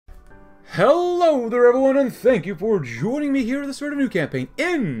Hello there everyone, and thank you for joining me here at the start of a new campaign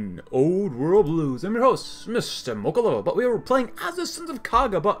in Old World Blues. I'm your host, Mr. Mokalova, but we were playing as the Sons of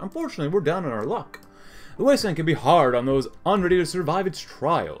Kaga, but unfortunately we're down on our luck. The wasteland can be hard on those unready to survive its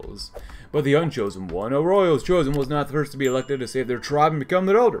trials. But the unchosen one, Arroyo's chosen, was not the first to be elected to save their tribe and become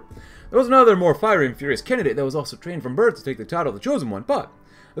their elder. There was another more fiery and furious candidate that was also trained from birth to take the title of the chosen one, but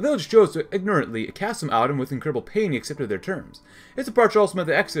the village chose to ignorantly cast him out, and with incredible pain he accepted their terms. His departure also meant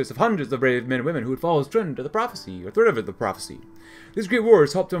the exodus of hundreds of brave men and women who would follow his trend to the prophecy, or thread of the prophecy. These great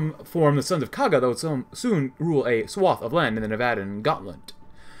warriors helped him form the Sons of Kaga that would soon rule a swath of land in the Nevadan Gauntlet.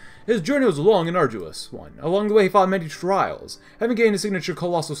 His journey was a long and arduous one. Along the way he fought many trials. Having gained his signature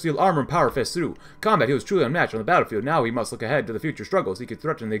colossal steel armor and power fist through combat, he was truly unmatched on the battlefield. Now he must look ahead to the future struggles. He could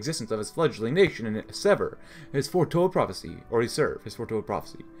threaten the existence of his fledgling nation and sever his foretold prophecy, or he serve his foretold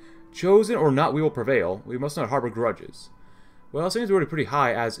prophecy. Chosen or not, we will prevail. We must not harbor grudges. Well, seems already pretty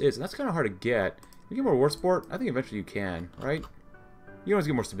high as is, and that's kind of hard to get. Can you get more war sport? I think eventually you can, right? You always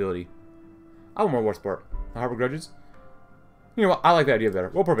get more stability. I want more war sport. Not harbor grudges? You know what? I like that idea better.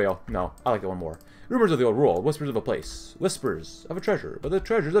 We'll prevail. No, I like that one more. Rumors of the old world, whispers of a place, whispers of a treasure, but the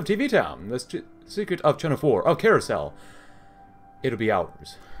treasures of TV Town, the secret of Chenophore, of Carousel. It'll be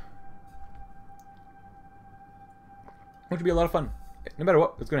ours. Which will be a lot of fun. No matter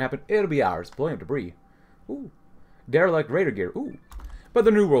what's going to happen, it'll be ours. Blowing up debris. Ooh. Derelict Raider gear. Ooh. But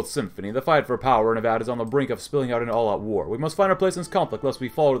the New World Symphony, the fight for power in Nevada, is on the brink of spilling out into all-out war. We must find our place in this conflict, lest we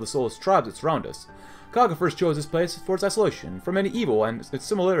fall to the soulless tribes that surround us. Kaga first chose this place for its isolation, from any evil and its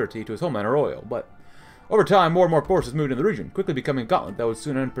similarity to his homeland Arroyo, but over time, more and more forces moved in the region, quickly becoming a gauntlet that would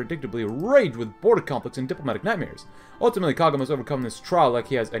soon unpredictably rage with border conflicts and diplomatic nightmares. Ultimately, Kaga must overcome this trial like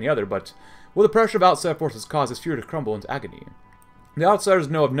he has any other, but will the pressure of outside forces cause his fear to crumble into agony? The outsiders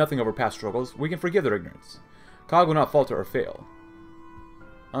know of nothing of our past struggles. We can forgive their ignorance. Kaga will not falter or fail.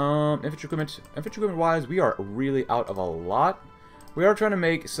 Infantry equipment-wise, we are really out of a lot. We are trying to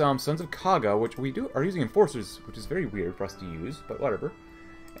make some Sons of Kaga, which we are using enforcers, which is very weird for us to use, but whatever.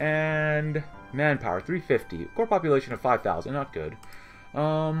 And manpower, 350. Core population of 5,000, not good.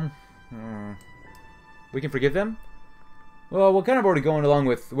 We can forgive them? Well, we're kind of already going along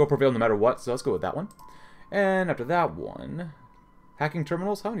with we'll prevail no matter what, so let's go with that one. And after that one, hacking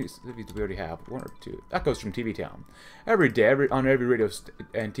terminals? How many cities do we already have? One or two. That goes from TV Town. Every day, on every radio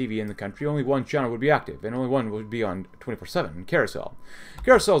and TV in the country, only one channel would be active, and only one would be on 24/7. Carousel.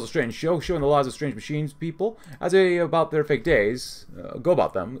 Carousel is a strange show, showing the lives of strange machines people as they about their fake days, go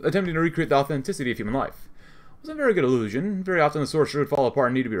about them, attempting to recreate the authenticity of human life. It was a very good illusion. Very often the sorcerer would fall apart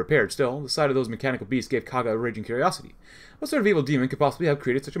and need to be repaired. Still, the sight of those mechanical beasts gave Kaga a raging curiosity. What sort of evil demon could possibly have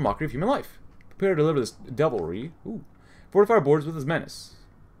created such a mockery of human life? Prepare to deliver this devilry. Ooh. Fortify our borders with his menace.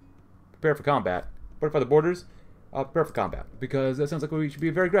 Prepare for combat. Fortify the borders. Prepare for combat. Because that sounds like we should be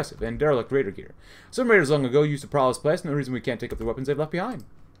very aggressive. And derelict raider gear. Some raiders long ago used to prowl this place, and the reason we can't take up the weapons they've left behind.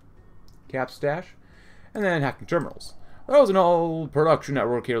 Cap stash. And then hacking terminals. There was an old production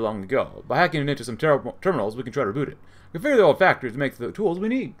network here long ago. By hacking it into some terminals, we can try to reboot it. We can figure the old factories to make the tools we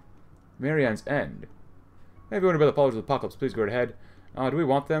need. Marianne's End. If you wonder about the followers of the apocalypse, please go ahead. Do we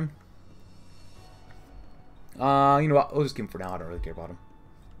want them? You know what? We'll just keep him for now. I don't really care about him.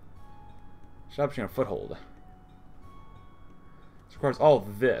 Establishing a foothold. This requires all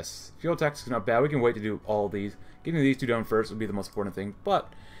of this. Fuel tax is not bad. We can wait to do all of these. Getting these two done first would be the most important thing.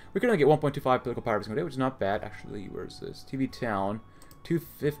 But we can only get 1.25 political power every single day, which is not bad. Actually, where's this? TV Town.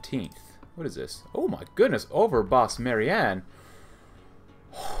 2/15. What is this? Oh my goodness. Overboss Marianne.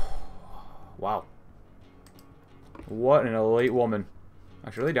 Wow. What an elite woman.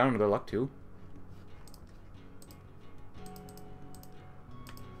 Actually, are they down under their luck too?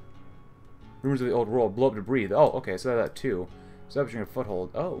 Rumors of the old world. Blow up debris. Oh, okay, so that too. Establishing a foothold.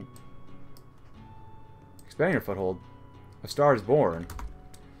 Oh. Expanding your foothold. A star is born.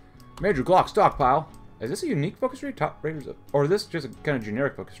 Major Glock stockpile. Is this a unique focus tree? Top raiders of, or is this just a kind of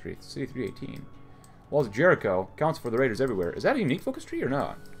generic focus tree? City 318. Walls of Jericho. Counts for the raiders everywhere. Is that a unique focus tree or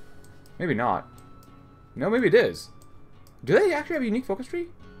not? Maybe not. No, maybe it is. Do they actually have a unique focus tree?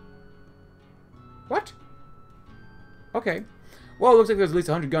 What? Okay. Well, it looks like there's at least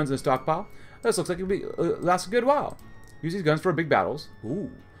 100 guns in the stockpile. This looks like it'll last a good while. Use these guns for big battles. Ooh.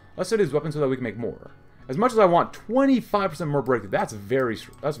 Let's study these weapons so that we can make more. As much as I want 25% more breakthrough, that's very,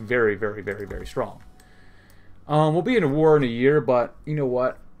 very, very, very strong. We'll be in a war in a year, but you know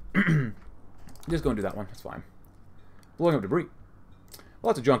what? Just go and do that one. That's fine. Blowing up debris.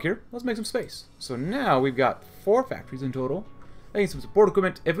 Lots of junk here. Let's make some space. So now we've got 4 factories in total. Making some support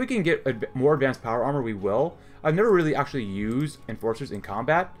equipment. If we can get more advanced power armor, we will. I've never really actually used enforcers in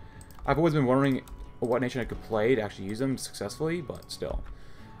combat. I've always been wondering what nation I could play to actually use them successfully, but still.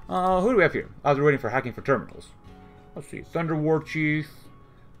 Who do we have here? I was waiting for hacking for terminals. Let's see. Thunder War Chief,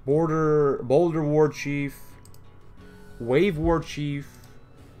 Boulder War Chief, Wave War Chief.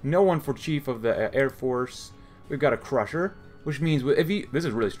 No one for Chief of the Air Force. We've got a Crusher, which means if you, this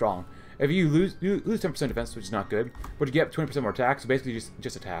is really strong. If you lose 10% defense, which is not good, but you get 20% more attack, so basically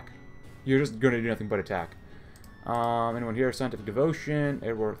just attack. You're just going to do nothing but attack. Anyone here? Scientific Devotion,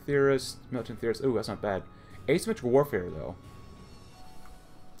 Air War Theorist, Militant Theorist. Ooh, that's not bad. Asymmetrical Warfare, though.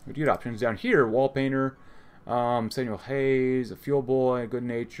 We do get options. Down here, Wall Painter, Samuel Hayes, a Fuel Boy, Good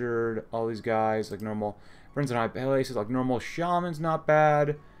Natured, all these guys, like normal. Friends and High Places, like normal. Shaman's not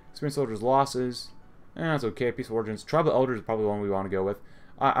bad. Experienced Soldiers Losses. That's okay. Peaceful Origins. Tribal Elders is probably the one we want to go with.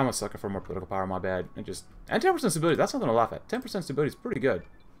 I'm a sucker for more political power, my bad. And 10% stability, that's nothing to laugh at. 10% stability is pretty good.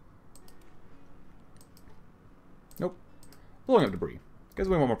 Nope. Blowing up debris. Because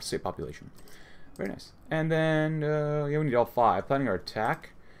we want more state population. Very nice. And then, yeah, we need all 5. Planning our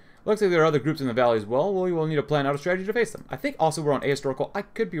attack. Looks like there are other groups in the valley as well. We will need to plan out a strategy to face them. I think also we're on ahistorical. I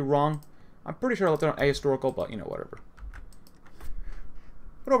could be wrong. I'm pretty sure I left it on ahistorical, but, you know, whatever.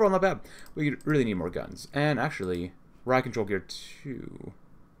 But overall, not bad. We really need more guns. And actually, riot control gear too.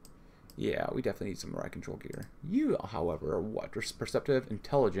 Yeah, we definitely need some riot control gear. You, however, are what? Perceptive,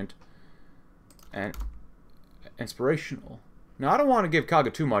 intelligent, and inspirational. Now, I don't want to give Kaga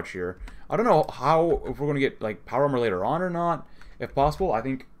too much here. I don't know if we're going to get like power armor later on or not. If possible, I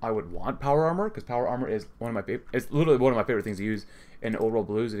think I would want power armor, because power armor is one of my favorite. It's literally one of my favorite things to use in Old World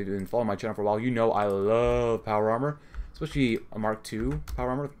Blues. If you've been following my channel for a while, you know I love power armor, especially a Mark II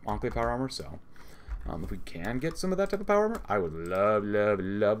power armor, Enclave power armor. So, if we can get some of that type of power armor, I would love, love,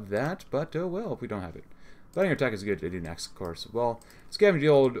 love that. But well, if we don't have it, planning attack is good to do next, of course. Well, scavenge the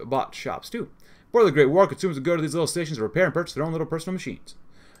old bot shops too. Before the Great War, consumers would go to these little stations to repair and purchase their own little personal machines.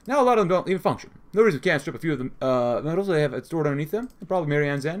 Now a lot of them don't even function. No reason we can't strip a few of them metals they have stored underneath them. And probably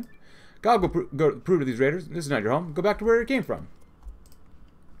Marianne's End. God will prove to these raiders, this is not your home. Go back to where it came from.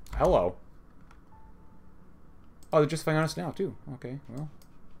 Hello. Oh, they're justifying on us now, too. Okay, well.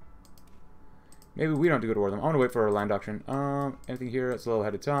 Maybe we don't have to go to war with them. I'm going to wait for our land doctrine. Anything here that's a little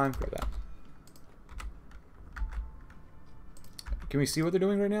ahead of time? Grab that. Can we see what they're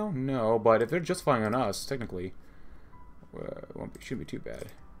doing right now? No, but if they're justifying on us, technically, shouldn't be too bad.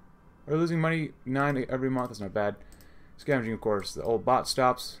 We're losing money 9 every month. That's not bad. Scavenging, of course. The old bot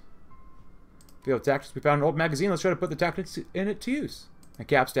stops. Field tactics. We found an old magazine. Let's try to put the tactics in it to use. A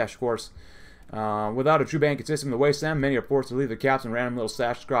cap stash, of course. Without a true banking system in the wasteland, many are forced to leave their caps in random little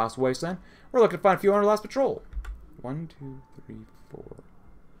stashes across the wasteland. We're looking to find a few on our last patrol. 1, 2, 3, 4.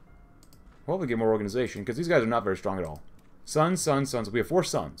 Hopefully get more organization, because these guys are not very strong at all. Sons. We have 4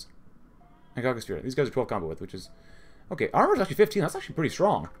 sons. And Kaga Spirit. These guys are 12 combo with, which is... Okay, armor is actually 15. That's actually pretty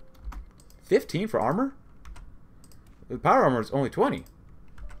strong. 15 for armor? The power armor is only 20.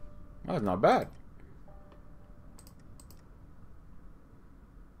 That's not bad.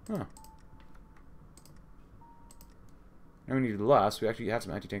 Huh. Now we need less. We actually have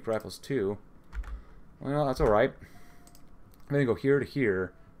some anti-tank rifles too. Well, that's alright. Then go here to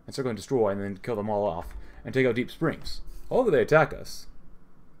here, and circle and destroy, and then kill them all off. And take out Deep Springs. Hopefully they attack us.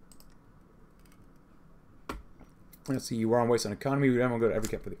 Let's see, we're on wasteland economy. We don't want to go to every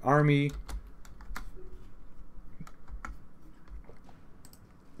camp for the army.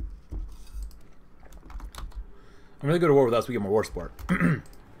 I'm going to go to war with us, we get more war support.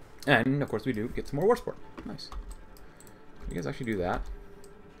 And, of course, we do get some more war support. Nice. You guys actually do that.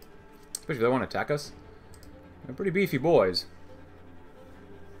 Especially if they want to attack us. They're pretty beefy boys.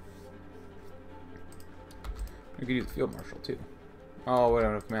 We could use the field marshal, too. Oh, we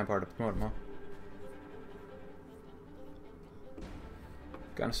don't have command power to promote him, huh?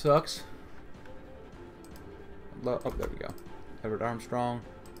 Kinda sucks. Oh, there we go. Everett Armstrong.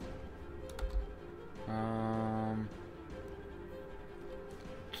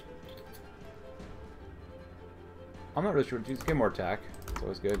 I'm not really sure. Just get more attack. It's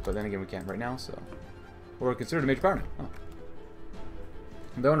always good, but then again, we can't right now, so. We're considered a major power now. Oh.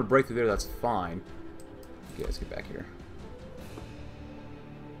 If they want to break through there, that's fine. Okay, let's get back here.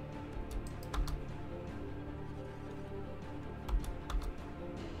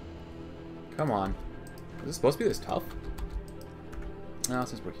 Come on. Is this supposed to be this tough? No,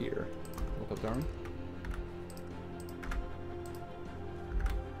 since we're here. Look up Darwin.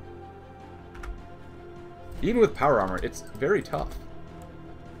 Even with power armor, it's very tough.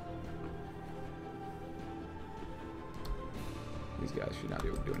 These guys should not be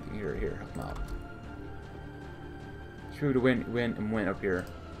able to do anything here. Here, help them out. Should be able to win up here.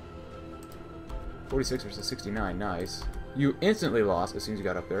 46 versus 69, nice. You instantly lost as soon as you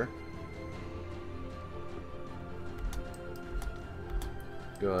got up there.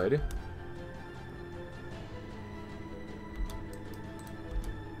 Good.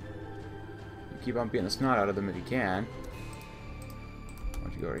 You keep on beating the snot out of them if you can. Why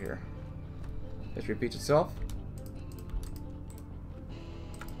don't you go right here? History repeats itself.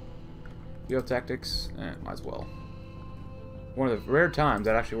 You have tactics? Might as well. One of the rare times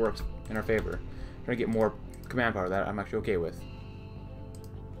that actually works in our favor. Trying to get more command power that I'm actually okay with.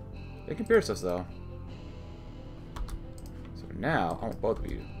 They can pierce us though. So now, I want both of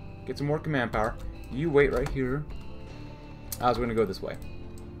you. Get some more command power. You wait right here. I was going to go this way.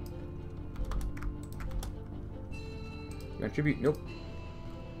 Contribute? Nope.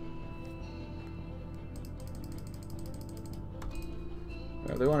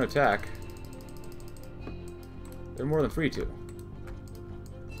 Well, they want to attack. They're more than free to.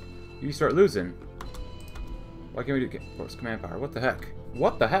 You start losing. Why can't we do force command power? What the heck?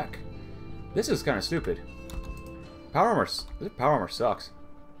 What the heck? This is kind of stupid. Power armor. This power armor sucks.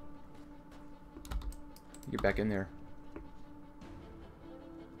 Get back in there.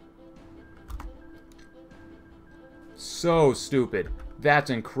 So stupid. That's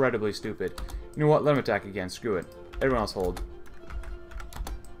incredibly stupid. You know what? Let him attack again. Screw it. Everyone else hold.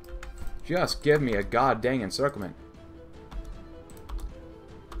 Just give me a god dang encirclement.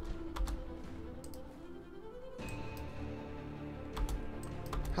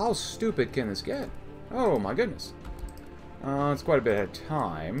 How stupid can this get? Oh my goodness. It's quite a bit ahead of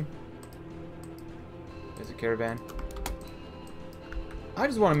time. There's a caravan. I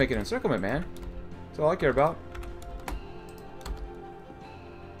just want to make an encirclement, man. That's all I care about.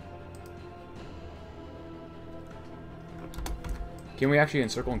 Can we actually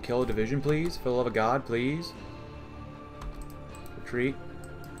encircle and kill a division, please? For the love of God, please. Retreat.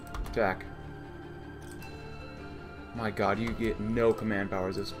 Attack. My God, you get no command power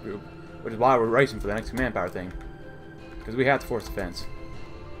as this group. Which is why we're racing for the next command power thing. Because we have to force defense.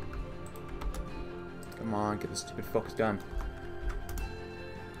 Come on, get this stupid focus done.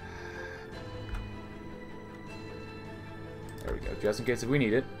 There we go, just in case if we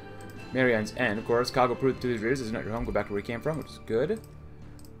need it. Marianne's End, of course. Kaga proved to these readers, this is not your home. Go back to where you came from, which is good.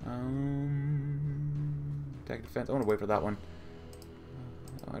 Attack defense. I want to wait for that one.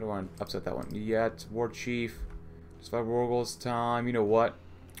 I don't want to upset that one yet. War Chief. Just 5 Wargles time. You know what?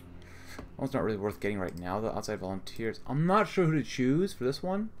 Well, it's not really worth getting right now. The outside volunteers. I'm not sure who to choose for this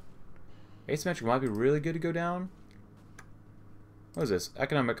one. Asymmetric might be really good to go down. What is this?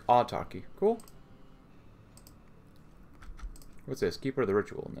 Economic autarky. Cool. What's this? Keeper of the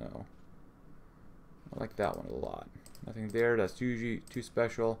Ritual. No. I like that one a lot. Nothing there. That's usually too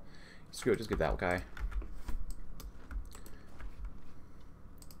special. Screw it. Just get that guy.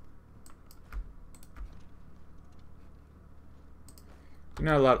 You're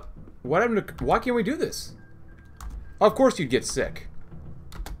not allowed. What happened to? Why can't we do this? Of course you'd get sick.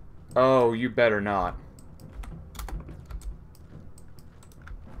 Oh, you better not.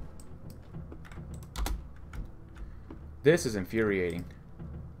 This is infuriating.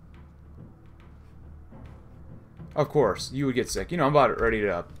 Of course, you would get sick. You know, I'm about ready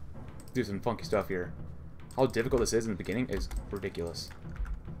to do some funky stuff here. How difficult this is in the beginning is ridiculous.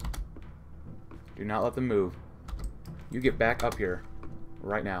 Do not let them move. You get back up here.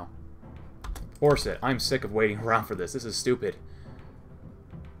 Right now. Force it. I'm sick of waiting around for this. This is stupid.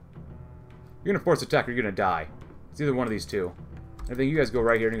 You're gonna force attack or you're gonna die. It's either one of these two. I think you guys go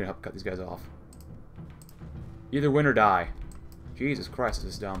right here and you're gonna help cut these guys off. Either win or die. Jesus Christ,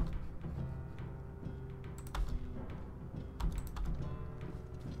 this is dumb.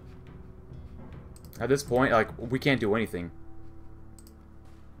 At this point, like, we can't do anything.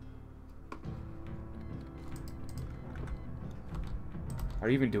 Are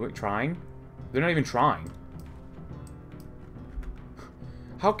you even trying? They're not even trying.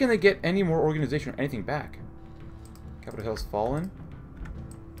 How can they get any more organization or anything back? Capitol Hill's fallen.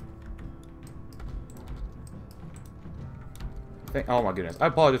 Oh my goodness. I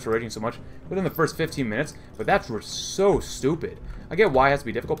apologize for raging so much within the first 15 minutes, but that's so stupid. I get why it has to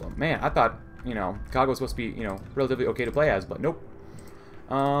be difficult, but man, I thought, you know, Kaga was supposed to be, you know, relatively okay to play as, but nope.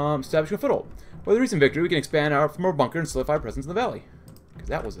 Establishing a foothold. With a recent victory, we can expand our more bunker and solidify our presence in the valley. Because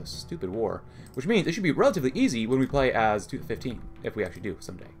that was a stupid war. Which means it should be relatively easy when we play as 2-15. If we actually do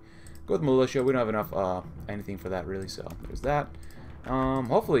someday. Go with militia. We don't have enough anything for that really, so there's that.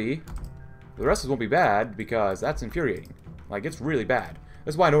 Hopefully the rest of this won't be bad because that's infuriating. Like, it's really bad.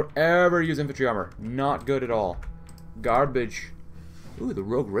 That's why I don't ever use infantry armor. Not good at all. Garbage. Ooh, the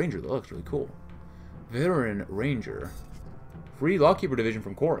Rogue Ranger. That looks really cool. Veteran Ranger. Free Lawkeeper Division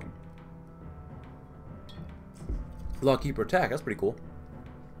from coring. Lawkeeper attack. That's pretty cool.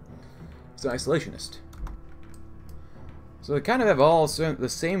 He's an isolationist. So they kind of have all the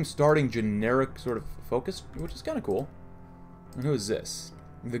same starting generic sort of focus, which is kind of cool. And who is this?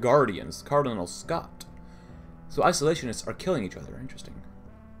 The Guardians, Cardinal Scott. So isolationists are killing each other. Interesting.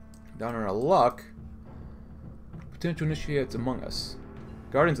 Down on our luck. Potential initiates among us.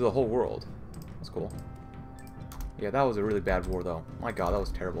 Guardians of the whole world. That's cool. Yeah, that was a really bad war, though. My god, that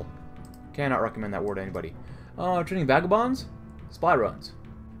was terrible. Cannot recommend that war to anybody. Training vagabonds? Spy runs.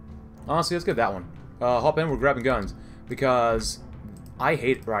 Honestly, let's get that one. Hop in, we're grabbing guns. Because I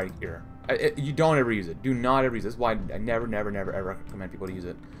hate riding here. You don't ever use it. Do not ever use it. That's why I never, ever recommend people to use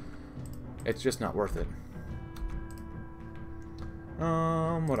it. It's just not worth it.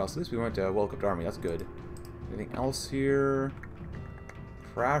 What else? At least we went to well-equipped army. That's good. Anything else here?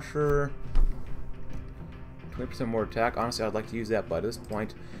 Crasher. 20% more attack. Honestly, I'd like to use that, but at this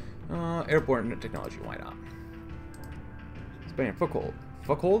point, airborne technology. Why not? Spaniard foothold.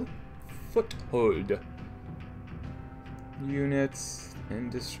 Foothold. Units.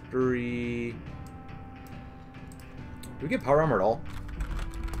 Industry. Do we get power armor at all?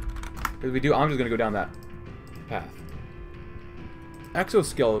 If we do, I'm just gonna go down that path.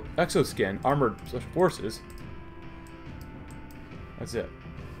 Exoskin, armored special forces. That's it.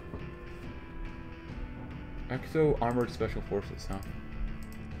 Exo armored special forces, huh?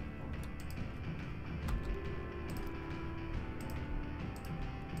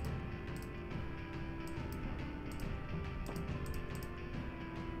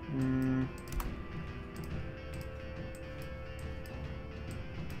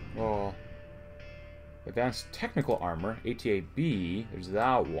 Well, advanced technical armor, ATA-B, there's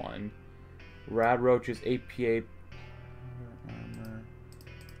that one. Rad Roaches, APA armor.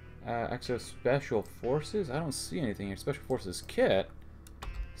 Exo Special Forces? I don't see anything here. Special Forces kit.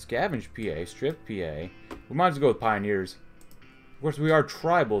 Scavenge PA, Strip PA. We might as well go with Pioneers. Of course, we are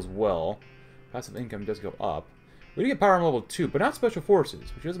tribal as well. Passive income does go up. We do get power armor level 2, but not Special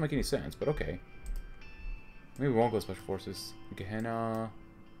Forces, which doesn't make any sense, but okay. Maybe we won't go with Special Forces. Gehenna.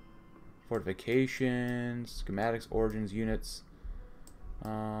 Fortifications. Schematics, Origins, Units.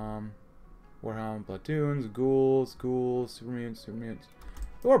 Warhound, Platoons, Ghouls, Super Mutants.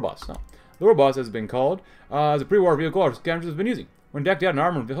 The War Boss, no. The War Boss has been called as a pre-war vehicle our scavengers have been using. When decked out in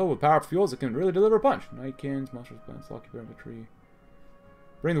armor and filled with powerful fuels, it can really deliver a punch. Nightkins, Monsters, Plants, Lockkeeper Infantry.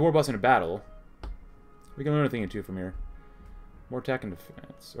 Bring the War Boss into battle. We can learn a thing or two from here. More attack and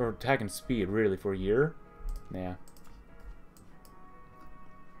defense. Or attack and speed, really, for a year. Yeah.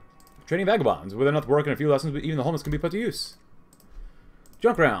 Training vagabonds. With enough work and a few lessons, even the homeless can be put to use.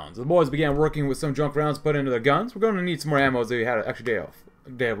 Junk rounds. The boys began working with some junk rounds put into their guns. We're going to need some more ammo as they had an extra day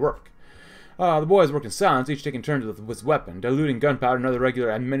of work. The boys worked in silence, each taking turns with his weapon, diluting gunpowder and other regular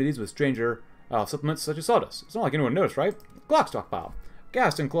amenities with stranger supplements such as sawdust. It's not like anyone noticed, right? Clock stockpile.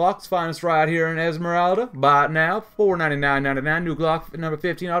 Gaston clocks, finest right here in Esmeralda. Buy it now, $499.99. New Glock number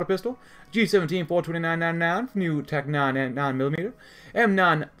 15 auto pistol. G17, $429.99. New Tech 9mm.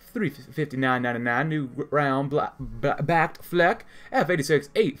 M9, $359.99. New round backed Fleck. F86,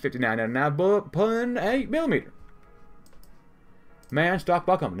 $859.99. Bullet pun 8mm. Man, stock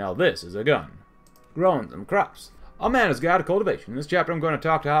buck humping. Now this is a gun. Growing some crops. A man has got a cultivation. In this chapter I'm going to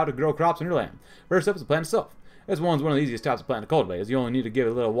talk to how to grow crops on your land. First up is the plant itself. This one's one of the easiest types of plant to cultivate, as you only need to give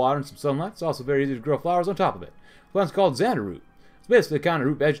it a little water and some sunlight. It's also very easy to grow flowers on top of it. The plant's called xander root. It's basically a kind of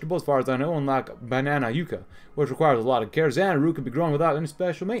root vegetable as far as I know, unlike banana yucca, which requires a lot of care. Xander root can be grown without any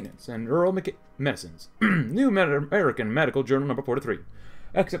special maintenance and rural medicines. New American Medical Journal number 43.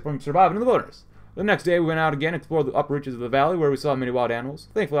 Except from surviving in the wilderness. The next day we went out again and explored the upper reaches of the valley where we saw many wild animals.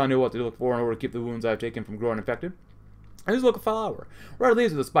 Thankfully I knew what to look for in order to keep the wounds I've taken from growing infected. I just look at flower. Right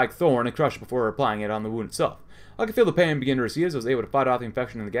leaves with a spiked thorn and crush it before applying it on the wound itself. I could feel the pain begin to recede as I was able to fight off the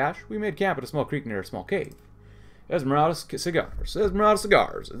infection in the gash. We made camp at a small creek near a small cave. Esmeralda cigars. Esmeralda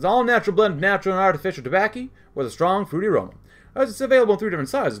cigars. It's all natural blend of natural and artificial tobacco with a strong fruity aroma. It's available in 3 different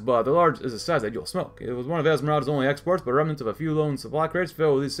sizes, but the large is the size that you'll smoke. It was one of Esmeralda's only exports, but remnants of a few lone supply crates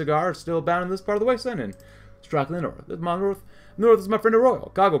filled with these cigars still abound in this part of the wasteland and striking the north. This is my north is my friend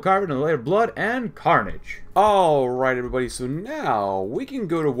Arroyo. Kaga carved in a layer of blood and carnage. Alright everybody, so now we can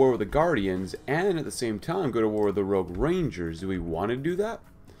go to war with the Guardians and at the same time go to war with the Rogue Rangers. Do we want to do that?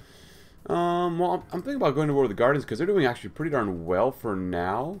 Well, I'm thinking about going to war with the Guardians because they're doing actually pretty darn well for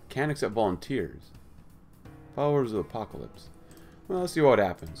now. Can't accept volunteers. Followers of the Apocalypse. Well, let's see what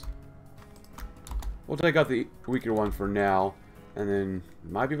happens. We'll take out the weaker one for now, and then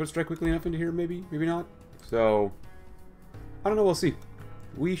might be able to strike quickly enough into here, maybe, maybe not. So, I don't know, we'll see.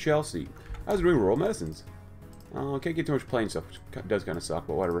 We shall see. I was doing rural medicines. Can't get too much plain stuff, which does kind of suck,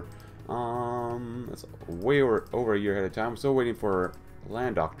 but whatever. That's way over a year ahead of time. I'm still waiting for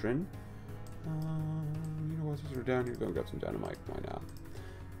land doctrine. You know since we're down here, go and grab some dynamite. Why not?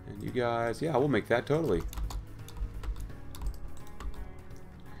 And you guys, yeah, we'll make that totally.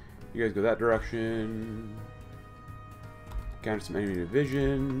 You guys go that direction. Counter some enemy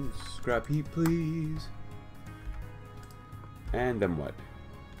divisions. Grab heat, please. And then what?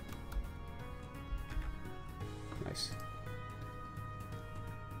 Nice.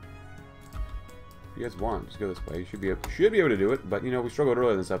 If you guys want, just go this way. You should be able to do it, but you know, we struggled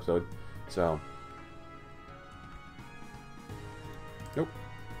earlier in this episode, so. Nope.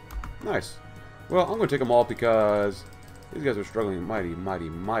 Nice. Well, I'm going to take them all because these guys are struggling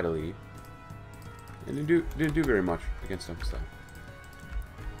mightily. And didn't do very much against them, so.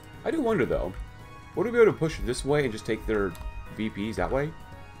 I do wonder, though. Would we be able to push this way and just take their VPs that way?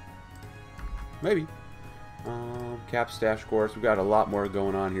 Maybe. Cap stash course. We've got a lot more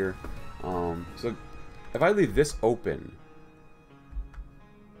going on here. So, if I leave this open,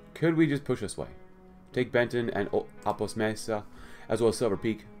 could we just push this way? Take Benton and Apos Mesa, as well as Silver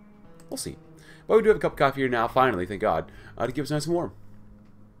Peak. We'll see. But we do have a cup of coffee here now, finally, thank God, to keep us nice and warm.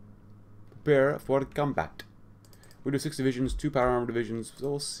 Prepare for combat. We do 6 divisions, 2 power armor divisions, so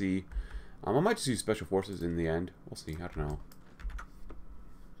we'll see. I might just use special forces in the end. We'll see. I don't know.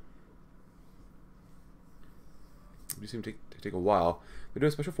 They seem to take a while. We do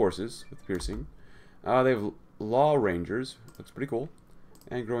have special forces with piercing. They have law rangers. Looks pretty cool.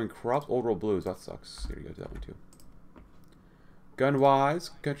 And growing crops, old world blues. That sucks. Here you go, do that one too.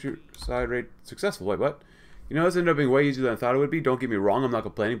 Gun-wise, countryside raid successful. Wait, what? You know, this ended up being way easier than I thought it would be. Don't get me wrong, I'm not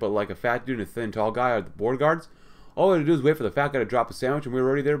complaining, but like a fat dude and a thin, tall guy are the board guards. All we had to do is wait for the fat guy to drop a sandwich, and we were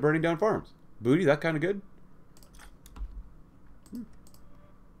already there burning down farms. Booty, that kind of good?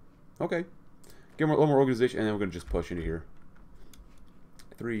 Okay. Give them a little more organization, and then we're going to just push into here.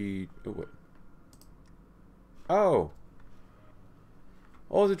 3... Oh, what? Oh!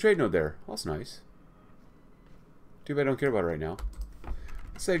 Oh, there's a trade node there. That's nice. Too bad I don't care about it right now.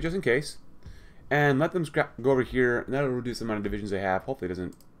 Let's save just in case. And let them go over here, and that'll reduce the amount of divisions they have. Hopefully it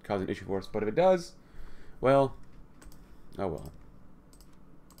doesn't cause an issue for us, but if it does, well, oh well.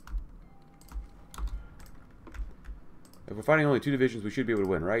 If we're fighting only 2 divisions, we should be able to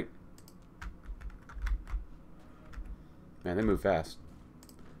win, right? Man, they move fast.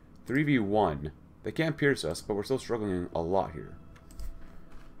 3v1. They can't pierce us, but we're still struggling a lot here.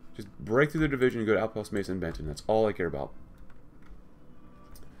 Just break through the division and go to Outpost Mason and Benton. That's all I care about.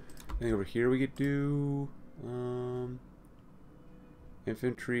 I think over here we could do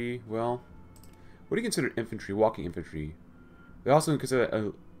infantry. Well, what do you consider infantry? Walking infantry. They also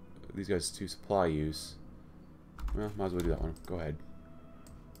consider these guys to supply use. Well, might as well do that one. Go ahead.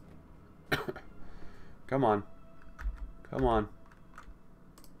 Come on. Come on.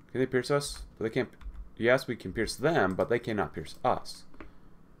 Can they pierce us? But they can't. Yes, we can pierce them, but they cannot pierce us.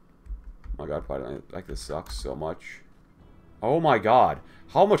 Oh my God, why don't I, like this sucks so much. Oh my God.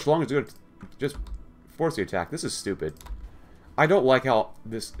 How much longer is it going to just force the attack? This is stupid. I don't like how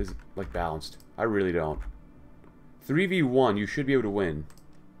this is like balanced. I really don't. 3v1, you should be able to win.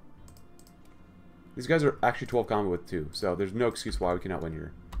 These guys are actually 12 combat with 2, so there's no excuse why we cannot win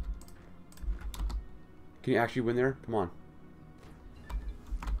here. Can you actually win there? Come on.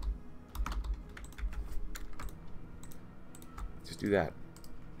 Just do that.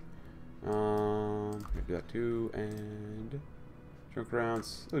 Do that too, and junk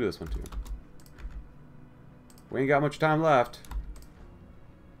rounds. We'll do this one too. We ain't got much time left.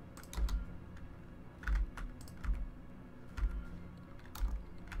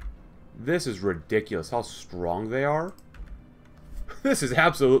 This is ridiculous how strong they are. This is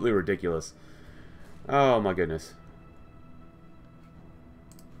absolutely ridiculous. Oh my goodness.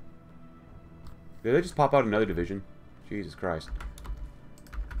 Did they just pop out another division? Jesus Christ.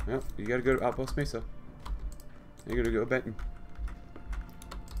 Well, you gotta go to Outpost Mesa. You gotta go to Benton.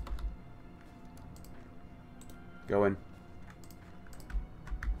 Go in.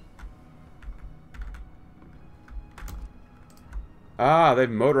 Ah, they've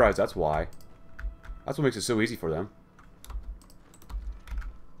motorized, that's why. That's what makes it so easy for them.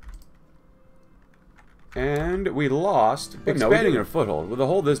 And we lost, expanding our foothold. With a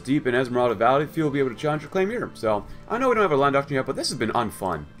hole this deep in Esmeralda Valley, few will be able to challenge or claim here. So, I know we don't have a land auction yet, but this has been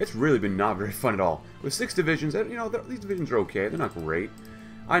unfun. It's really been not very fun at all. With 6 divisions, you know, these divisions are okay. They're not great.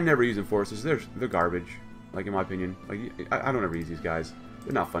 I never use enforcers. They're garbage, like in my opinion. Like I don't ever use these guys.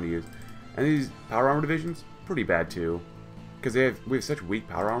 They're not fun to use. And these power armor divisions, pretty bad too, because we have such weak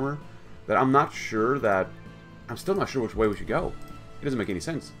power armor that I'm still not sure which way we should go. It doesn't make any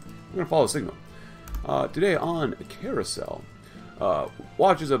sense. We're gonna follow the signal. Today on Carousel,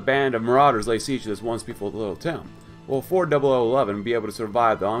 watch as a band of marauders lay siege to this once peaceful little town. Will 40011 be able to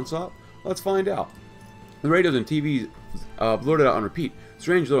survive the onslaught? Let's find out. The radios and TVs blurted out on repeat.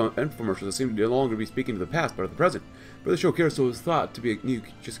 Strange little infomercials that seem to no longer be speaking to the past, but of the present. But the show Carousel was thought to be a new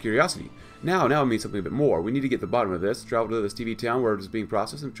just curiosity. Now it means something a bit more. We need to get to the bottom of this, travel to this TV town where it is being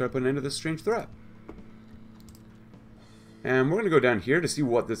processed, and try to put an end to this strange threat. And we're going to go down here to see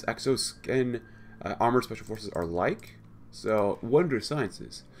what this exoskin armored special forces are like. So, Wonder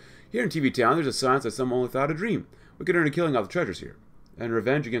Sciences. Here in TV Town, there's a science that some only thought a dream. We could earn a killing off the treasures here. And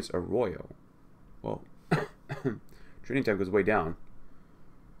revenge against Arroyo. Whoa. Training time goes way down.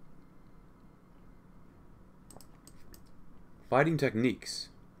 Fighting techniques.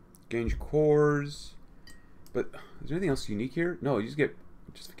 Gauge cores. But, is there anything else unique here? No, you just get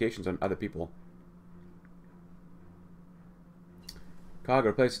justifications on other people. Kaga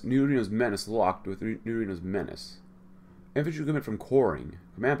replaced Neutrino's Menace locked with Neutrino's Menace. Infantry equipment from coring.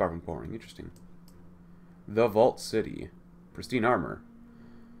 Command power from coring. Interesting. The Vault City. Pristine armor.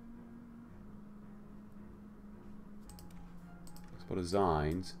 Expo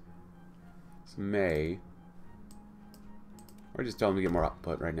designs. Some May. Or just tell them to get more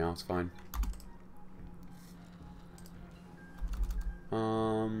output right now. It's fine.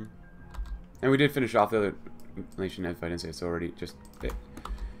 And we did finish off the other nation if I didn't say it's already. Just, I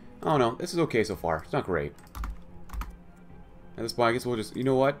don't know. This is okay so far. It's not great. At this point, I guess we'll just, you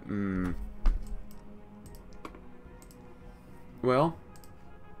know what? Well,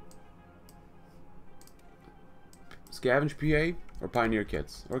 scavenge PA or pioneer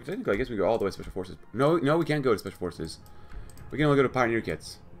kits, or technically, I guess we go all the way to special forces. No, we can't go to special forces. We can only go to pioneer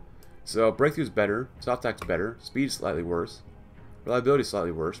kits. So breakthrough is better, soft attack's better, speed is slightly worse, reliability is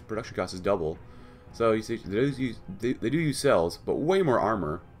slightly worse, production cost is double. So you see, they do use cells, but way more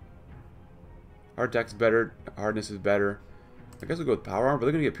armor. Hard attack's better, hardness is better. I guess we'll go with power armor, but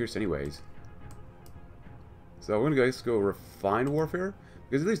they're gonna get pierced anyways. So we're gonna go refined warfare,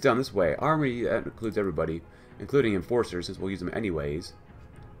 because at least down this way, army includes everybody, including enforcers, since we'll use them anyways.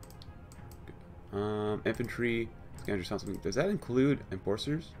 Infantry, scavenger something. Does that include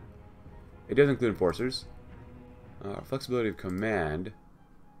enforcers? It does include enforcers. Flexibility of command.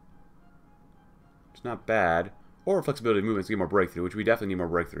 It's not bad. Or flexibility of movement to get more breakthrough, which we definitely need more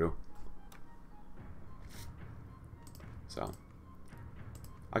breakthrough. So,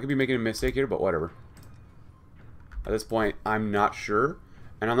 I could be making a mistake here, but whatever. At this point, I'm not sure,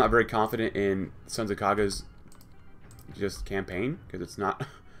 and I'm not very confident in Sons of Kaga's just campaign, because it's not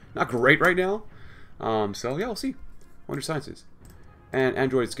great right now. So yeah, we'll see. Wonder Sciences. And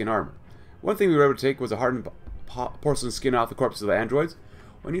android skin armor. One thing we were able to take was a hardened porcelain skin off the corpses of the androids.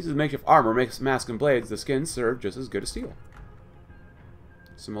 When used as makeshift armor, makes masks and blades, the skins serve just as good as steel.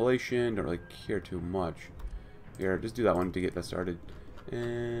 Simulation, don't really care too much. Here, just do that one to get that started.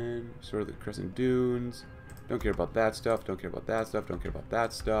 And sort of the Crescent Dunes. Don't care about that stuff, don't care about that stuff, don't care about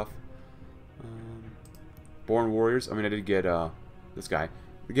that stuff. Born Warriors. I mean, I did get this guy.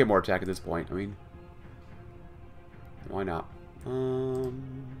 We get more attack at this point. I mean, why not?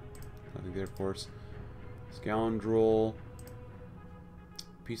 Nothing there, of course. Scoundrel.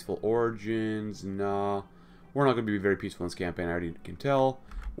 Peaceful Origins. Nah. We're not going to be very peaceful in this campaign, I already can tell.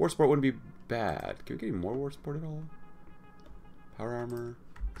 War Sport wouldn't be bad. Can we get any more War Sport at all? Power Armor.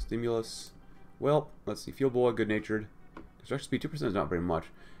 Stimulus. Well, let's see. Field Boy, Good Natured. Construction Speed 2% is not very much.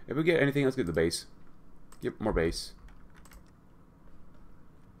 If we get anything, let's get the base. Yep, more base.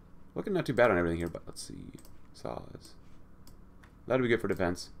 Looking not too bad on everything here, but let's see. Solids. That'll be good for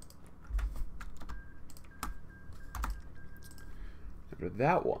defense. After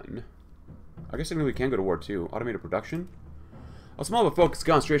that one, I guess technically we can go to War 2. Automated production. A small but focused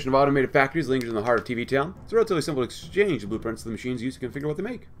concentration of automated factories lingers in the heart of TV Town. It's a relatively simple exchange of blueprints the machines use to configure what they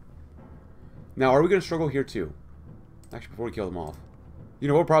make. Now, are we going to struggle here too? Actually, before we kill them off. You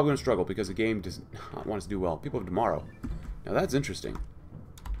know, we're probably going to struggle because the game does not want us to do well. People of Tomorrow. Now, that's interesting.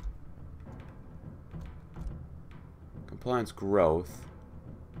 Compliance growth.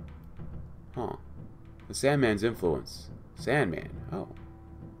 Huh. The Sandman's influence. Sandman. Oh.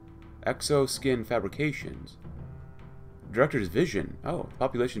 Exoskin fabrications. Director's vision. Oh.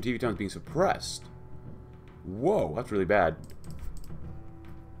 Population TV Town is being suppressed. Whoa, that's really bad.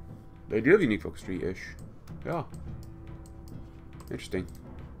 They do have unique focus tree-ish. Yeah. Interesting.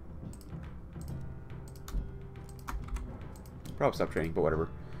 Probably stop training, but whatever.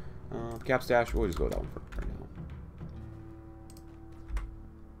 Cap stash, we'll just go with that one for right now.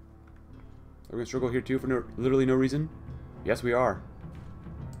 Are we going to struggle here too for literally no reason? Yes, we are.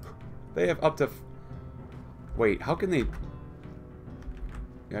 They have up to... Wait, how can they...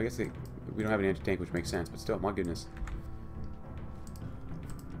 Yeah, I guess we don't have an anti-tank, which makes sense, but still, my goodness.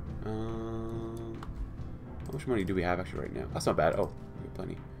 How much money do we have actually right now? That's not bad. Oh, we got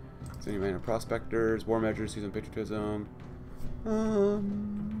plenty. Sending random prospectors, war measures, season patriotism.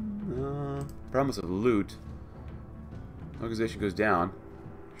 Promise of loot. Organization goes down.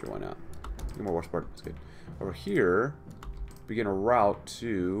 Sure, why not? Get more war support. That's good. Over here, begin a route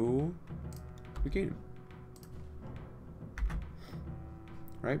to Buchanan.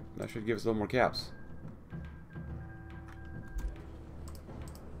 Right? That should give us a little more caps.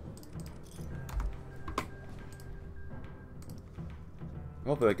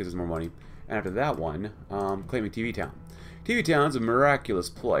 Hopefully that gives us more money. And after that one, claiming TV Town. TV Town is a miraculous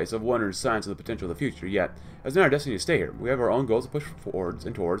place of wonder and signs of the potential of the future, yet it's not our destiny to stay here. We have our own goals to push forwards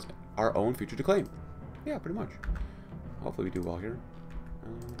and towards our own future to claim. Yeah, pretty much. Hopefully we do well here.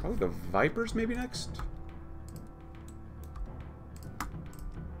 Probably the Vipers maybe next?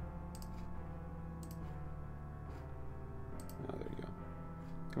 Oh, there you go.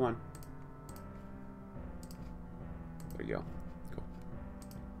 Come on. There you go. Cool.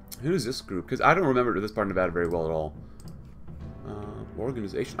 Who's this group? Because I don't remember this part of Nevada very well at all.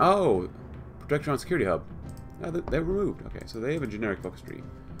 Organization. Oh! Protection on Security Hub. Oh, they're removed. Okay, so they have a generic focus tree.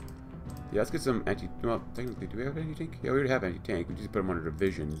 Yeah, let's get some anti... Well, technically, do we have anti-tank? Yeah, we already have anti-tank. We just put them under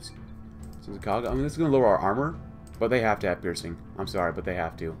divisions. Songs of Kaga. I mean, this is going to lower our armor, but they have to have piercing. I'm sorry, but they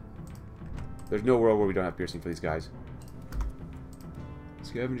have to. There's no world where we don't have piercing for these guys.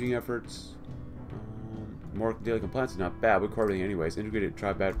 Scavenging efforts. More daily compliance is not bad. We core everything anyways. Integrated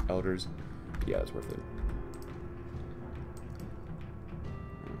tribe elders. Yeah, that's worth it.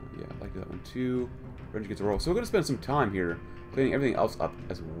 Yeah, I like that one too. Revenge gets a roll. So we're going to spend some time here cleaning everything else up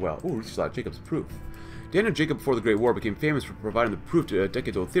as well. Ooh, research lab, Jacob's proof. Daniel Jacob before the Great War became famous for providing the proof to a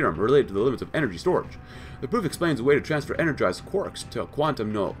decades-old theorem related to the limits of energy storage. The proof explains a way to transfer energized quarks to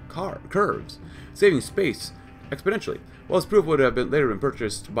quantum null curves, saving space exponentially. While this proof would have later been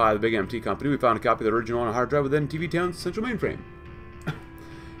purchased by the Big MT company, we found a copy of the original on a hard drive within TV Town's central mainframe.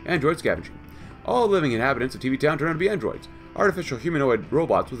 Android scavenging. All living inhabitants of TV Town turn out to be androids, artificial humanoid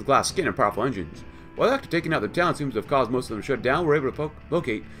robots with glass skin and powerful engines. While after taking out their town seems to have caused most of them to shut down, we're able to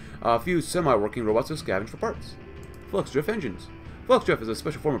locate a few semi-working robots to scavenge for parts. Flux drift engines. Flux drift is a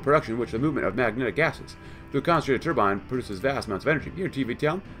special form of production in which the movement of magnetic gases through a concentrated turbine produces vast amounts of energy. Here in TV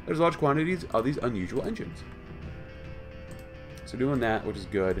Town, there's large quantities of these unusual engines. So doing that, which is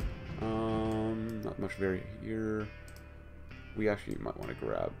good. Not much very here. We actually might want to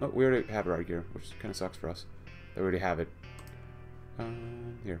grab... Oh, we already have it right here, which kind of sucks for us. They already have it.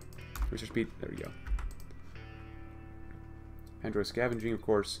 Here. Research speed. There we go. Android scavenging, of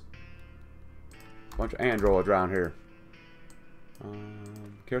course. Bunch of androids around here.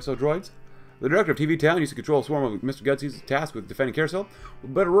 Carousel droids. The director of TV Town used to control a swarm of Mr. Gutsy's tasked with defending Carousel.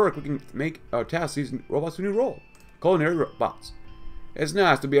 With better work, we can make our tasks these robots a new role. Culinary robots. It's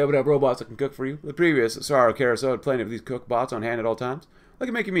nice to be able to have robots that can cook for you. The previous Sorrow Carousel had plenty of these cook bots on hand at all times. They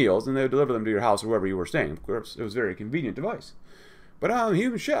could make you meals, and they would deliver them to your house or wherever you were staying. Of course, it was a very convenient device. But I'm a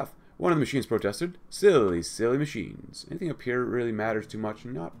human chef. One of the machines protested. Silly, silly machines. Anything up here really matters too much?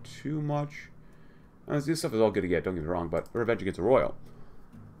 Not too much. This stuff is all good to get, don't get me wrong, but revenge against a royal.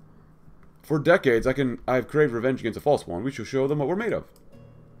 For decades, I've craved revenge against a false one. We shall show them what we're made of.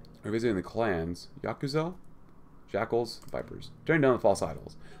 We're visiting the clans. Yakuza? Jackals, Vipers. Turning down the false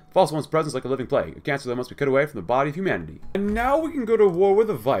idols. The false one's presence like a living plague. A cancer that must be cut away from the body of humanity. And now we can go to war with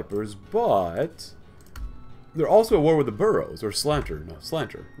the Vipers, but... they're also at war with the Burrows, or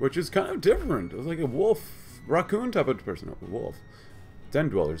Slanter, which is kind of different. It's like a wolf, raccoon type of person. No, wolf. Den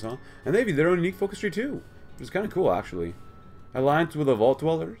dwellers, huh? And they have their own unique focus tree too, which is kind of cool, actually. Alliance with the Vault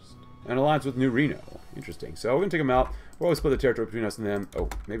Dwellers, and alliance with New Reno. Interesting. So we're going to take them out. We'll always split the territory between us and them. Oh,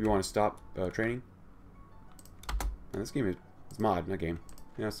 maybe you want to stop training? And this game is mod, not game.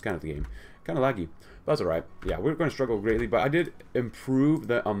 Yeah, it's kind of the game. Kind of laggy. But that's alright. Yeah, we're going to struggle greatly, but I did improve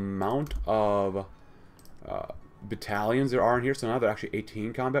the amount of battalions there are in here, so now they're actually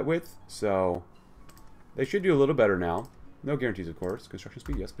 18 combat width, so they should do a little better now. No guarantees, of course. Construction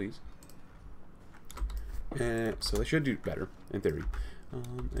speed, yes, please. And so they should do better, in theory.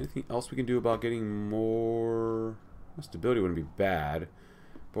 Anything else we can do about getting more... stability wouldn't be bad.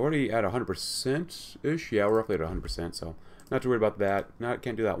 But we're already at 100%-ish. Yeah, we're roughly at 100%, so not too worried about that. No,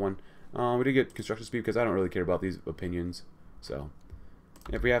 can't do that one. We did get construction speed because I don't really care about these opinions. So,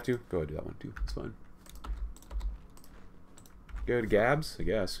 if we have to, go ahead and do that one too. It's fine. Go to Gabs, I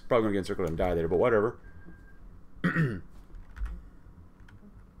guess. Probably going to get encircled and die there, but whatever. At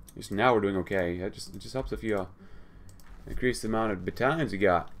least now we're doing okay. It just helps if you increase the amount of battalions you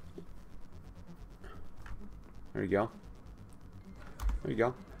got. There you go. There you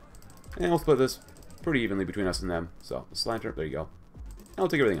go. And we'll split this pretty evenly between us and them. So, Slanter, there you go. And I'll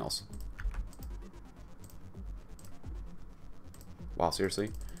take everything else. Wow,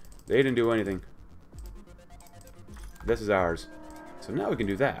 seriously? They didn't do anything. This is ours. So now we can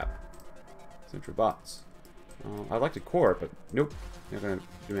do that. Central bots. I'd like to core it, but nope. They're not going to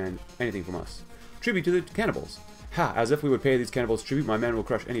demand anything from us. Tribute to the cannibals. Ha! As if we would pay these cannibals tribute, my men will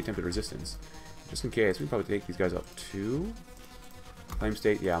crush any attempted resistance. Just in case, we can probably take these guys up too. Claim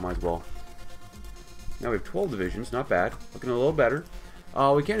state, yeah, might as well. Now we have 12 divisions, not bad. Looking a little better.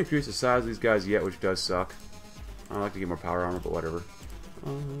 We can't increase the size of these guys yet, which does suck. I'd like to get more power armor, but whatever.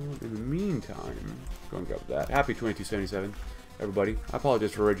 In the meantime, go and grab that. Happy 2277, everybody. I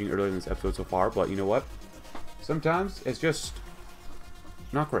apologize for raging earlier in this episode so far, but you know what? Sometimes it's just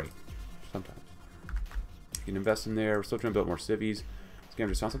not great. Sometimes. You can invest in there. We're still trying to build more civvies. This game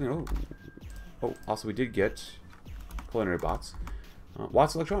just found something. Oh, also we did get culinary bots.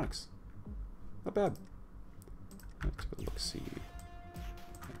 Watts Electronics. Not bad. Let's go look see.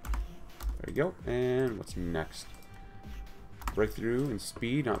 There you go. And what's next? Breakthrough and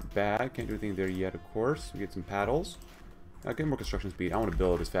speed, not bad. Can't do anything there yet, of course. We get some paddles. Get more construction speed. I want to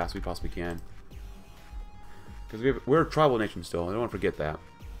build as fast as we possibly can. Because we're a tribal nation still. I don't want to forget that.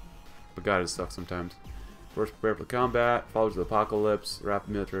 But God, it sucks sometimes. First, prepare for combat. Follows the apocalypse. Rapid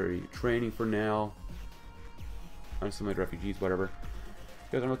military training for now. Unassimilated refugees, whatever.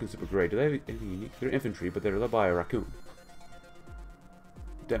 You guys aren't looking super great. Do they have anything unique? They're infantry, but they're led by a raccoon.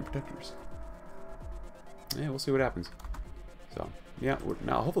 Den protectors. Yeah, we'll see what happens. So, yeah,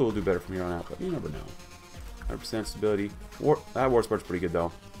 now hopefully we'll do better from here on out, but you never know. 100% stability. That war sport's pretty good,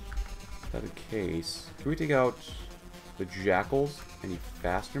 though. Is that the case? Can we take out the jackals any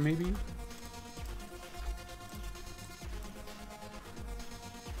faster, maybe?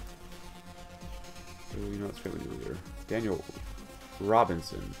 Oh, you know what's going to do here? Daniel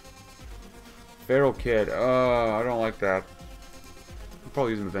Robinson. Feral Kid. I don't like that. I'll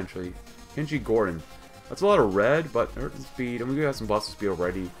probably use him eventually. Hinchy Gordon. That's a lot of red, but hurts the speed. And we got some busts of speed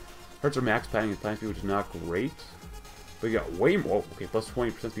already. Hurts our max padding and plan speed, which is not great. But we got way more. Okay, plus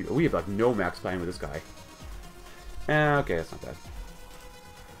 20% speed. We have like no max padding with this guy. Okay, that's not bad.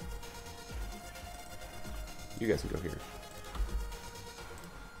 You guys can go here.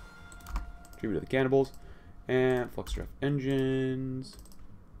 Tribute to the cannibals. And flux drive engines.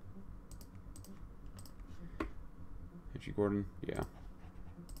 Hinchy Gordon, yeah.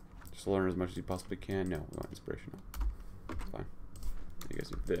 Just learn as much as you possibly can. No, we want inspirational. That's fine. You guys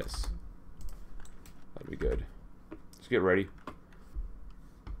do this. That'd be good. Let's get ready.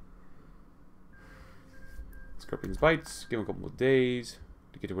 Scorpion's bites. Give them a couple of days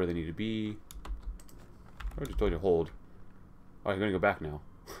to get to where they need to be. I just told you to hold. Oh, you're gonna go back now.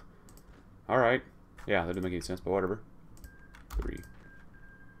 Alright. Yeah, that didn't make any sense, but whatever. 3.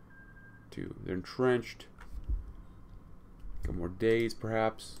 2. They're entrenched. Couple more days,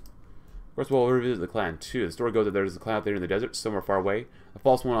 perhaps. Of course, we'll revisit the clan, too. The story goes that there's a clan out there in the desert, somewhere far away. A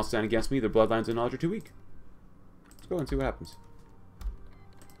false one will stand against me. Their bloodlines and knowledge are too weak. Let's go and see what happens.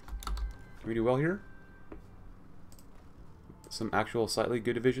 Can we do well here? Some actual slightly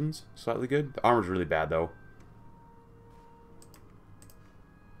good divisions. Slightly good. The armor's really bad, though.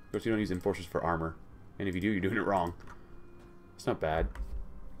 Of course, you don't use enforcers for armor. And if you do, you're doing it wrong. It's not bad.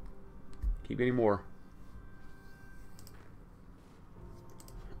 Keep getting more.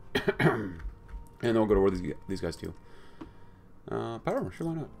 And then we'll go to where these guys do. Power armor, sure,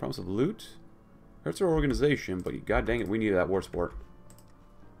 why not? Promise of loot. Hurts our organization, but god dang it, we need that war sport.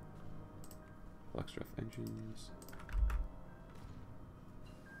 Flux drive engines.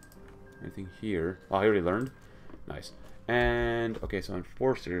 Anything here? Oh, I already learned. Nice. And okay, so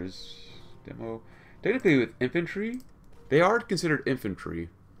enforcers demo. Technically, with infantry, they are considered infantry.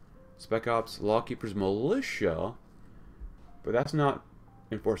 Spec ops, lawkeepers, militia, but that's not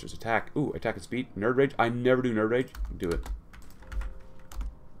enforcers. Attack. Ooh, attack and speed. Nerd rage. I never do nerd rage. Do it.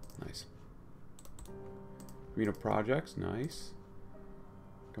 Nice. Arena projects. Nice.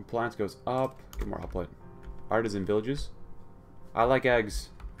 Compliance goes up. Get more output. Artisan villages. I like eggs.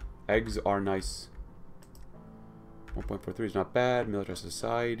 Eggs are nice. 1.43 is not bad. Military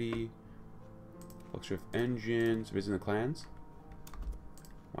society. Flux drive engines. Visiting the clans.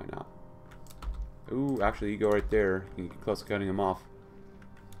 Why not? Ooh, actually, you go right there. You can get close to cutting them off.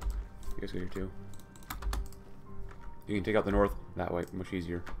 You guys go here too. You can take out the north that way. Much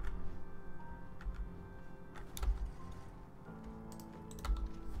easier.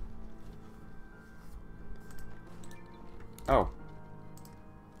 Oh.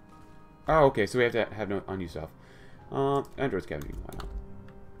 Oh, okay. So we have to have no unused stuff. Android scavenging. Why not?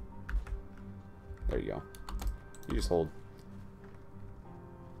 There you go. You just hold.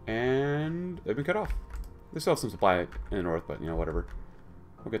 And they've been cut off. They still have some supply in the north, but you know, whatever.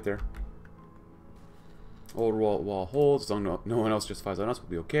 We'll get there. Old wall holds. As long as no one else justifies on us, we'll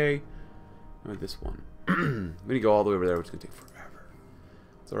be okay. And this one. We need to go all the way over there, which is going to take forever.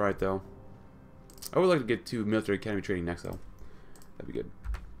 It's alright, though. I would like to get to military academy training next, though. That'd be good.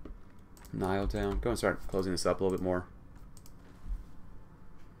 Nile Town. Go and start closing this up a little bit more.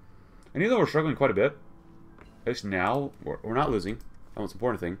 And even though we're struggling quite a bit, at least now, we're not losing. That's the most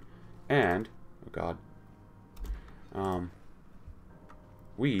important thing. And, oh god.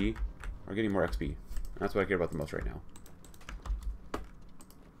 We are getting more XP. And that's what I care about the most right now.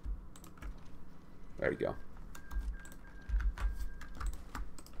 There you go.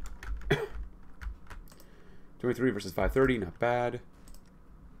 23 versus 530, not bad.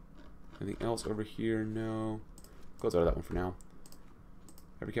 Anything else over here? No. Close out of that one for now.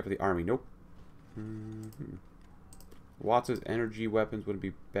 Every cap for the army. Nope. Watts' energy weapons wouldn't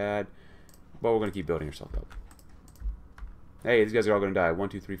be bad. But we're going to keep building ourselves up. Hey, these guys are all going to die. 1,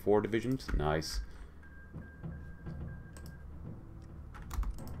 2, 3, 4 divisions. Nice.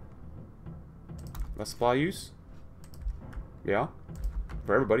 Less supply use? Yeah.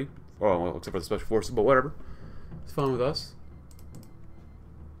 For everybody. Oh, well, except for the special forces, but whatever. It's fine with us.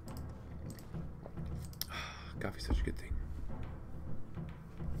 Coffee's such a good thing.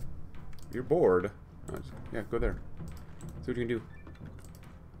 You're bored. Oh, yeah, go there. See what you can do.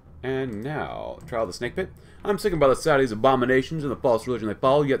 And now, trial of the snake pit. I'm sickened by the society's abominations and the false religion they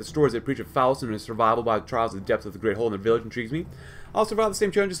follow, yet the stories they preach of Faust and his survival by the trials of the depths of the great hole in their village intrigues me. I'll survive the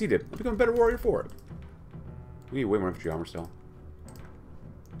same challenge as he did. I'll become a better warrior for it. We need way more infantry armor still.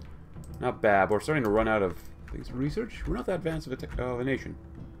 Not bad, but we're starting to run out of things to research. We're not that advanced of a nation,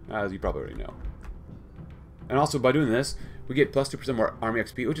 as you probably already know. And also, by doing this, we get plus 2% more army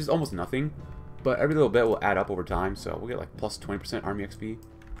XP, which is almost nothing, but every little bit will add up over time, so we'll get like plus 20% army XP,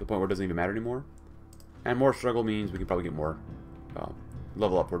 to the point where it doesn't even matter anymore. And more struggle means we can probably get more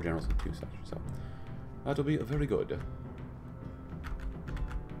level up for generals and such, so that'll be very good.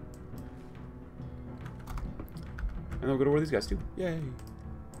 And then we'll go to where these guys do. Yay!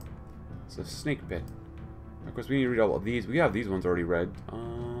 It's a snake pit. Of course, we need to read all of these. We have these ones already read.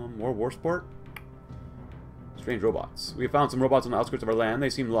 More war sport. Strange robots. We have found some robots on the outskirts of our land. They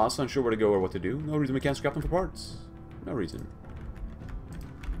seem lost, unsure where to go or what to do. No reason we can't scrap them for parts. No reason.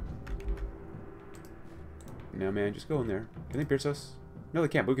 No, man, just go in there. Can they pierce us? No, they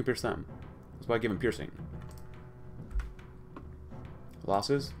can't, but we can pierce them. That's why I give them piercing.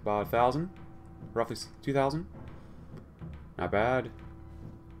 Losses? About 1,000. Roughly 2,000. Not bad.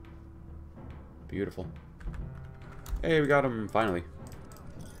 Beautiful. Hey, we got him finally.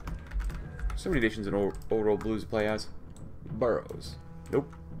 So many nations in old world blues to play as. Burrows.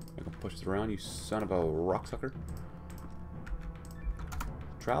 Nope. I can push this around, you son of a rocksucker.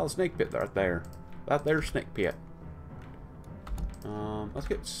 Trial of snake pit right there. That there's snake pit. Let's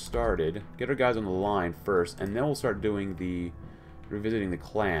get started. Get our guys on the line first, and then we'll start doing the revisiting the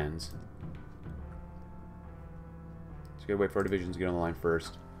clans. Just gotta wait for our divisions to get on the line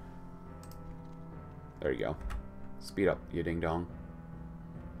first. There you go. Speed up, you ding dong.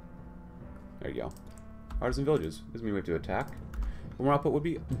 There you go. Artisan villages. Doesn't mean we have to attack. But more output would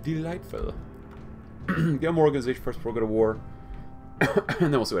be delightful. Get more organization first before we go to war. And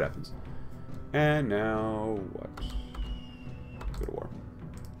then we'll see what happens. And now what? Go to war.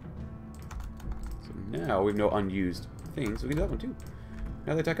 So now we have no unused things, so we can do that one too.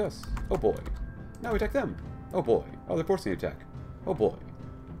 Now they attack us. Oh boy. Now we attack them. Oh boy. Oh, they're forcing the attack. Oh boy.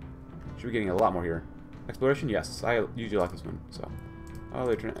 Should be getting a lot more here. Exploration? Yes. I usually like this one, so. Oh,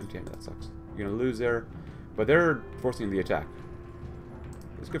 they're trying to empty. That sucks. You're gonna lose there. But they're forcing the attack.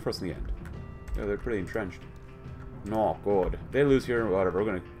 It's good for us in the end. Yeah, they're pretty entrenched. No, good. They lose here, whatever. We're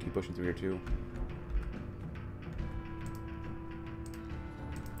gonna keep pushing through here too.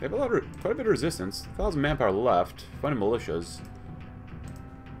 They have quite a bit of resistance. 1,000 manpower left. Finding militias.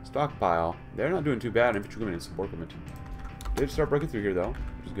 Stockpile. They're not doing too bad. Infantry equipment and support equipment. They start breaking through here though,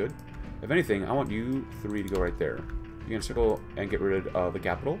 which is good. If anything, I want you three to go right there. You can circle and get rid of the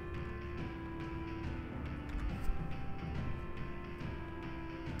capital.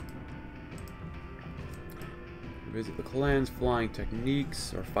 Visit the clans, flying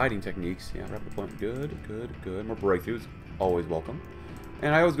techniques, or fighting techniques. Yeah, rapid deployment. Good, good, good. More breakthroughs. Always welcome.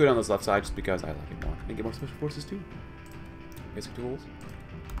 And I always go down this left side just because I like it more. And get more special forces too. Basic tools.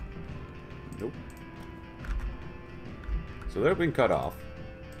 Nope. So they're being cut off.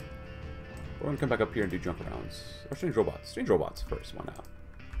 We're going to come back up here and do jump rounds. Or strange robots. Strange robots first. Why not?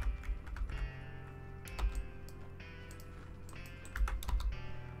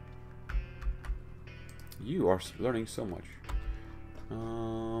 You are learning so much.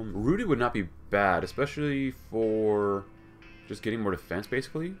 Rooted would not be bad, especially for just getting more defense,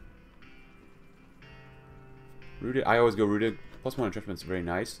 basically. Rooted. I always go rooted. +1 entrenchment is very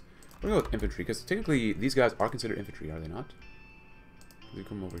nice. We're going to go with infantry, because technically these guys are considered infantry, are they not? They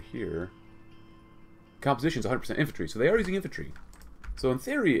come over here. Composition is 100% infantry, so they are using infantry. So in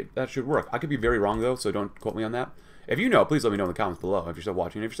theory, that should work. I could be very wrong, though, so don't quote me on that. If you know, please let me know in the comments below if you're still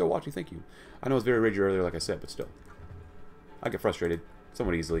watching. If you're still watching, thank you. I know it's very ragey earlier, like I said, but still. I get frustrated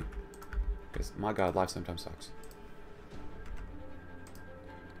somewhat easily. Because, my god, life sometimes sucks.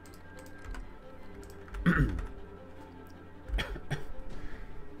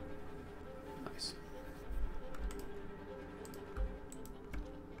 Nice.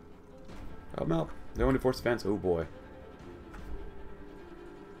 Help him out. They only force defense. Oh boy.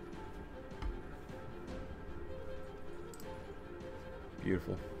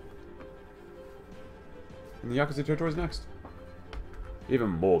 Beautiful. And the Yakuza territory is next. Even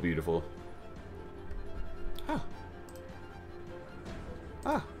more beautiful. Ah.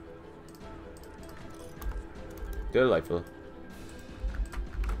 Ah. Delightful.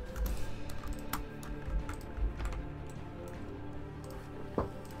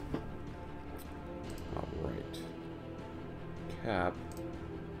 Alright. Cap.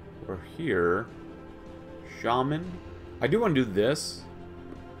 We're here. Shaman. I do want to do this.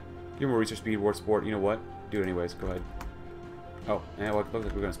 Give more research speed, war support. You know what? Do it anyways. Go ahead. Oh, and it looks like we're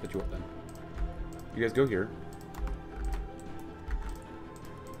going to split you up then. You guys go here.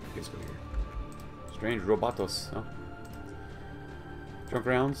 You guys go here. Strange robotos. Oh. Junk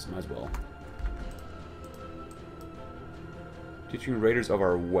rounds? Might as well. Teaching raiders of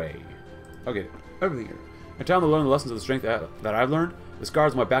our way. Okay, everything here. In time to learn the lessons of the strength that I've learned, the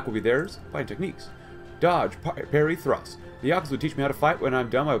scars on my back will be theirs. Fighting techniques. Dodge, parry, thrust. The Yakuza will teach me how to fight. When I'm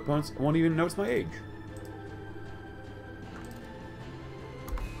done, my opponents won't even notice my age.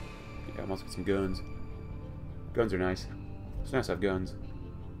 Yeah, I must get some guns. Guns are nice. It's nice to have guns.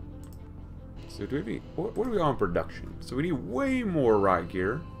 So do we what are we on production? So we need way more riot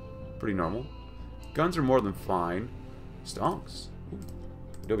gear. Pretty normal. Guns are more than fine. Stonks. Ooh.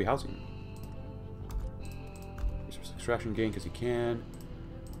 Adobe housing. Resource extraction gain because you can.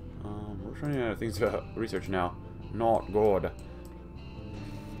 We're running out of things to research now. Not good.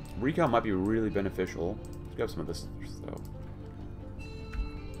 Recon might be really beneficial. Let's grab some of this though.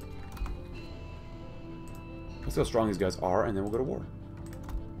 Let's see how strong these guys are, and then we'll go to war.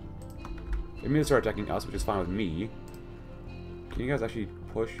 They may start attacking us, which is fine with me. Can you guys actually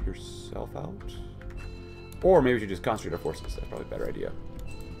push yourself out? Or maybe we should just concentrate our forces. That's probably a better idea.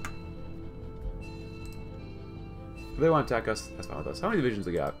 If they want to attack us, that's fine with us. How many divisions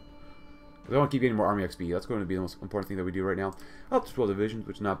they got? Because I want to keep getting more army XP. That's going to be the most important thing that we do right now. Up to 12 divisions,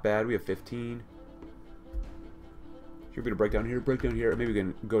 which is not bad. We have 15. Should be to break down here, Maybe we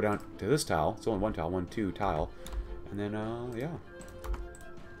can go down to this tile. It's only one tile, 1-2 tile. And then, yeah.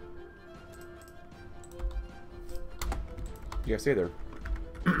 You guys stay there.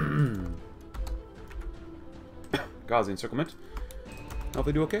 Gazi encirclement. Hope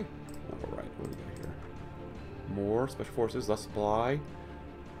they do okay. Alright, what do we got here? More special forces, less supply.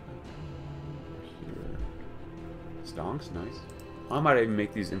 Here. Stonks, nice. I might even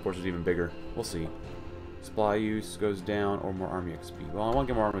make these enforcers even bigger. We'll see. Supply use goes down or more army XP. Well, I want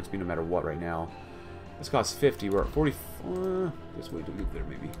to get more army XP no matter what right now. This costs 50. We're at 44. Just wait to leave there,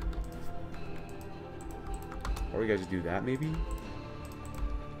 maybe. Or you guys just do that, maybe?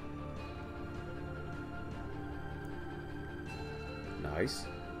 Nice.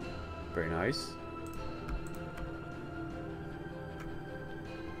 Very nice.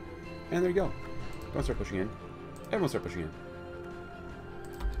 And there you go. Don't start pushing in. Everyone start pushing in.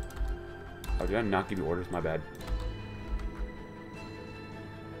 Oh, did I not give you orders? My bad.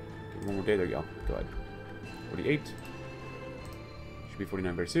 Okay, one more day. There you go. Go ahead. 48. Should be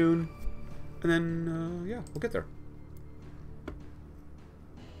 49 very soon. And then, yeah, we'll get there.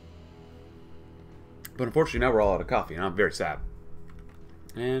 But unfortunately, now we're all out of coffee, and I'm very sad.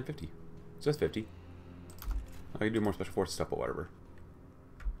 And 50. So that's 50. I can do more special forces stuff, but whatever.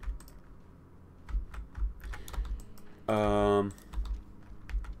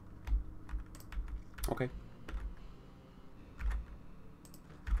 Okay.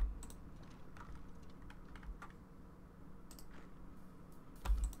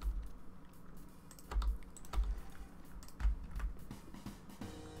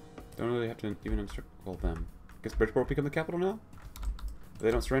 Don't really have to even encircle them. Guess Bridgeport will become the capital now? If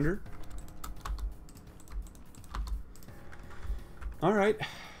they don't surrender? Alright.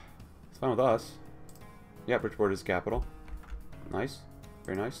 It's fine with us. Yeah, Bridgeport is capital. Nice.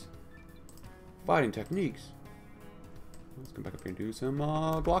 Very nice. Fighting techniques. Let's come back up here and do some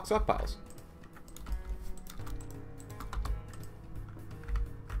block stockpiles.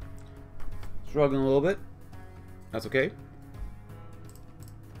 Struggling a little bit. That's okay.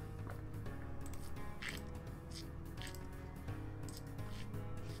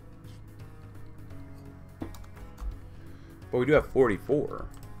 But we do have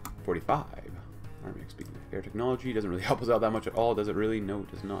 45. Army speaking of air technology doesn't really help us out that much at all, does it really? No,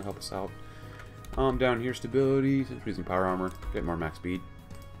 it does not help us out. Down here, stability, since we're using power armor, get more max speed.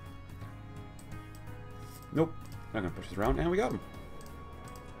 Nope, not gonna push this around, and we got him.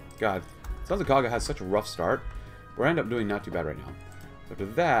 God, Songs of Kaga has such a rough start. We'll end up doing not too bad right now. So after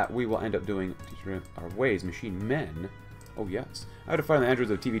that, we will end up doing teach our ways, machine men. Oh yes, I had to find the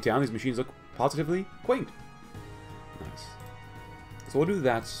androids of TV Town. These machines look positively quaint. Nice. So we'll do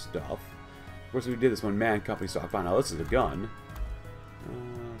that stuff. Of course, we did this one man company stockpile. Now this is a gun.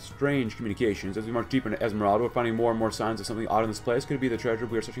 Strange communications. As we march deeper into Esmeralda, we're finding more and more signs of something odd in this place. Could it be the treasure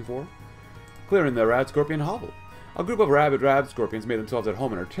we are searching for? Clearing the Rad Scorpion Hovel. A group of rabid scorpions made themselves at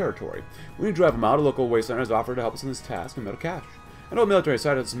home in our territory. We need to drive them out. A local wasteland has offered to help us in this task and metal cache. An old military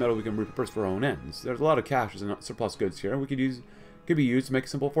site has some metal we can repurpose for our own ends. There's a lot of caches and surplus goods here. We could be used to make a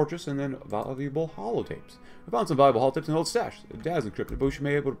simple fortress and then valuable holotapes. We found some valuable holotapes in an old stash. The data's encrypted, but we should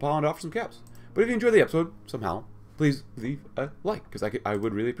be able to pawn it off for some caps. But if you enjoyed the episode somehow, please leave a like, because I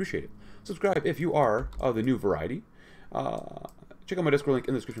would really appreciate it. Subscribe if you are of the new variety. Check out my Discord link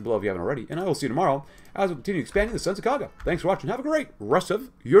in the description below if you haven't already. And I will see you tomorrow as we continue expanding the Songs of Kaga. Thanks for watching. Have a great rest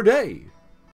of your day.